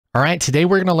All right, today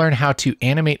we're going to learn how to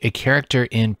animate a character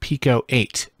in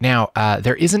Pico-8. Now,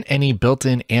 there isn't any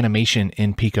built-in animation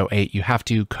in Pico-8. You have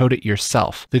to code it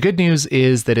yourself. The good news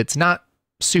is that it's not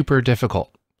super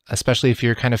difficult, especially if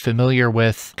you're kind of familiar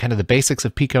with kind of the basics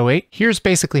of Pico-8. Here's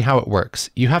basically how it works.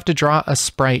 You have to draw a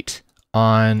sprite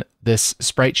on this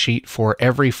sprite sheet for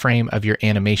every frame of your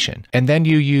animation. And then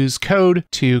you use code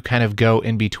to kind of go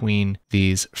in between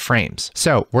these frames.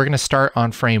 So we're going to start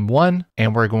on frame 1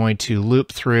 and we're going to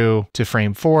loop through to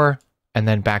frame 4 and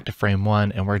then back to frame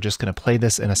 1. And we're just going to play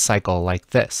this in a cycle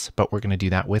like this, but we're going to do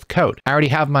that with code. I already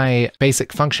have my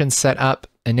basic functions set up: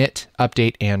 init,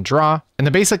 update, and draw. And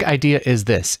the basic idea is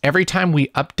this: every time we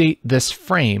update this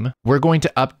frame, we're going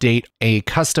to update a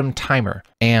custom timer.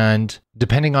 And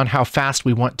depending on how fast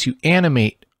we want to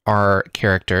animate our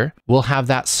character, we'll have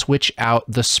that switch out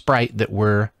the sprite that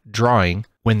we're drawing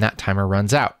when that timer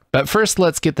runs out. But first,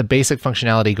 let's get the basic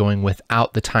functionality going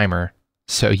without the timer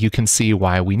so you can see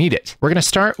why we need it. We're going to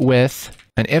start with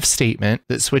an if statement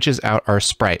that switches out our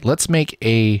sprite. Let's make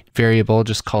a variable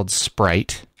just called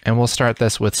sprite, and we'll start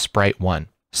this with sprite1.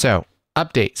 So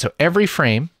update. So every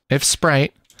frame, if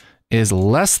sprite is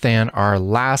less than our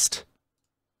last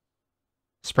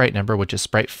sprite number, which is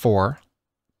sprite 4,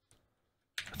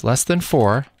 if less than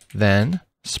 4, then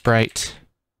sprite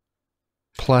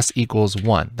plus equals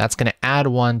 1. That's going to add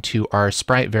 1 to our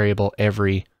sprite variable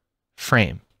every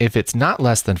frame. If it's not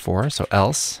less than 4, so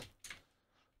else,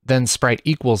 then sprite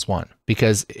equals 1.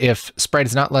 Because if sprite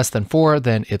is not less than 4,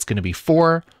 then it's going to be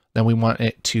 4. Then we want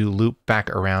it to loop back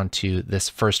around to this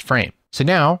first frame. So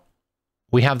now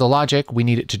we have the logic, we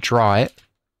need it to draw it.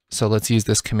 So let's use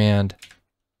this command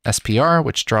SPR,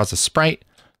 which draws a sprite.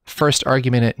 First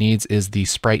argument it needs is the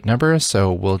sprite number.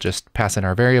 So we'll just pass in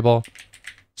our variable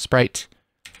sprite.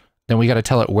 Then we got to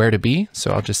tell it where to be.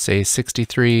 So I'll just say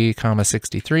 63,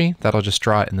 63. That'll just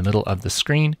draw it in the middle of the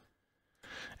screen.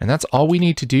 And that's all we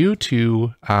need to do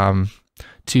to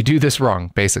do this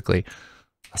wrong, basically.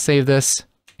 I'll save this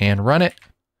and run it.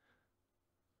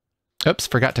 Oops,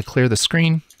 forgot to clear the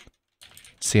screen.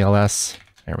 CLS,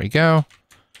 there we go.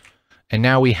 And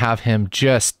now we have him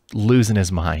just losing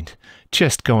his mind,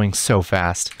 just going so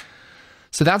fast.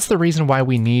 So that's the reason why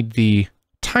we need the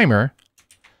timer,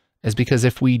 is because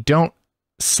if we don't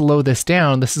slow this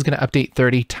down, this is going to update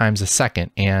 30 times a second,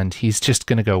 and he's just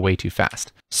going to go way too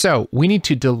fast. So we need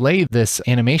to delay this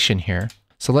animation here.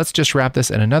 So let's just wrap this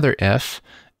in another if,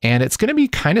 and it's going to be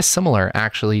kind of similar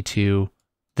actually to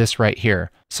this right here.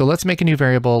 So let's make a new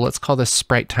variable. Let's call this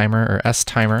sprite timer or S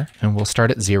timer, and we'll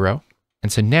start at 0.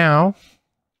 And so now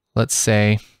let's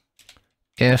say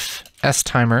if S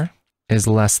timer is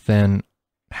less than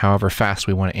however fast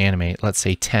we want to animate, let's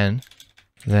say 10,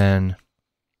 then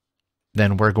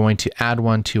we're going to add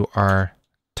 1 to our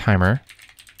timer,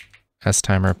 S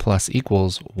timer plus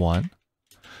equals 1.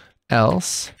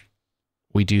 Else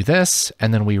we do this,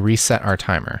 and then we reset our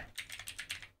timer.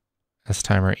 S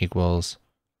timer equals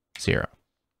 0.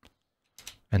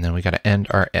 And then we got to end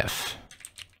our if.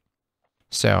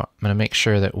 So I'm going to make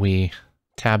sure that we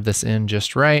tab this in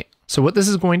just right. So what this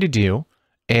is going to do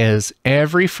is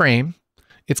every frame,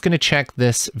 it's going to check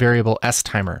this variable S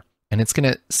timer, and it's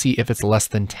going to see if it's less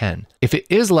than 10. If it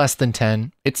is less than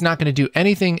 10, it's not going to do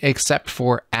anything except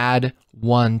for add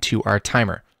 1 to our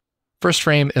timer. First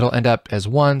frame, it'll end up as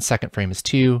 1, second frame is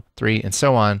 2, 3, and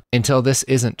so on until this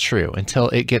isn't true, until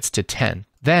it gets to 10.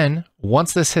 Then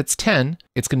once this hits 10,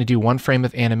 it's going to do 1 frame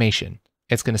of animation.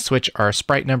 It's going to switch our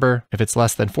sprite number. If it's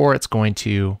less than 4, it's going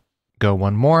to go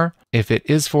 1 more. If it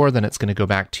is 4, then it's going to go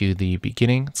back to the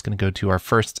beginning. It's going to go to our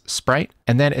first sprite,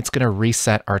 and then it's going to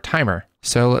reset our timer.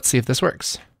 So let's see if this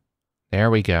works. There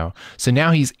we go. So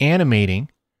now he's animating,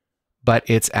 but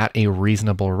it's at a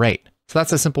reasonable rate. So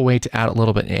that's a simple way to add a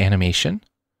little bit of animation.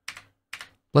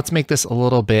 Let's make this a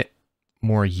little bit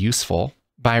more useful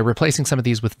by replacing some of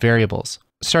these with variables.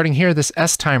 Starting here, this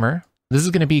S timer, this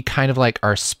is going to be kind of like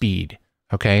our speed.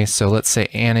 Okay, so let's say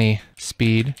ani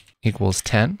speed equals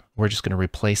 10. We're just going to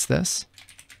replace this.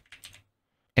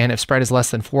 And if sprite is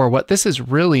less than 4, what this is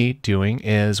really doing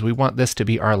is we want this to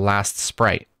be our last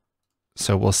sprite.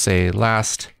 So we'll say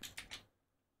last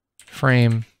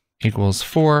frame equals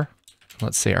 4.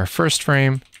 Let's say our first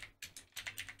frame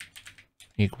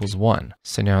equals 1.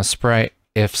 So now sprite,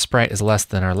 if sprite is less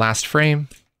than our last frame,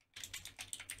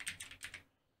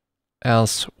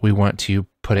 else we want to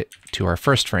put it to our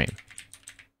first frame.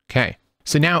 Okay,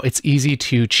 so now it's easy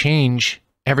to change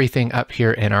everything up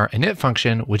here in our init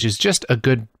function, which is just a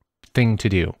good thing to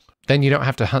do. Then you don't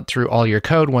have to hunt through all your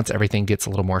code. Once everything gets a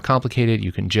little more complicated,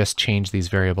 you can just change these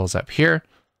variables up here.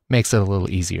 Makes it a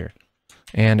little easier.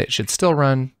 And it should still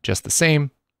run just the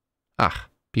same. Ah,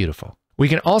 beautiful. We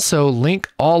can also link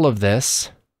all of this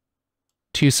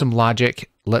to some logic.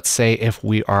 Let's say if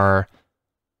we are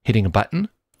hitting a button,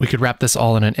 we could wrap this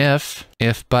all in an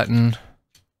if button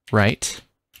right,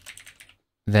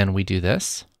 then we do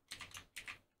this.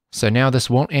 So now this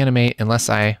won't animate unless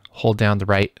I hold down the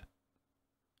right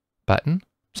button.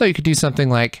 So you could do something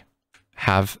like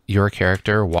have your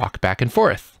character walk back and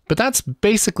forth. But that's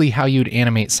basically how you'd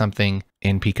animate something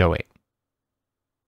in Pico-8.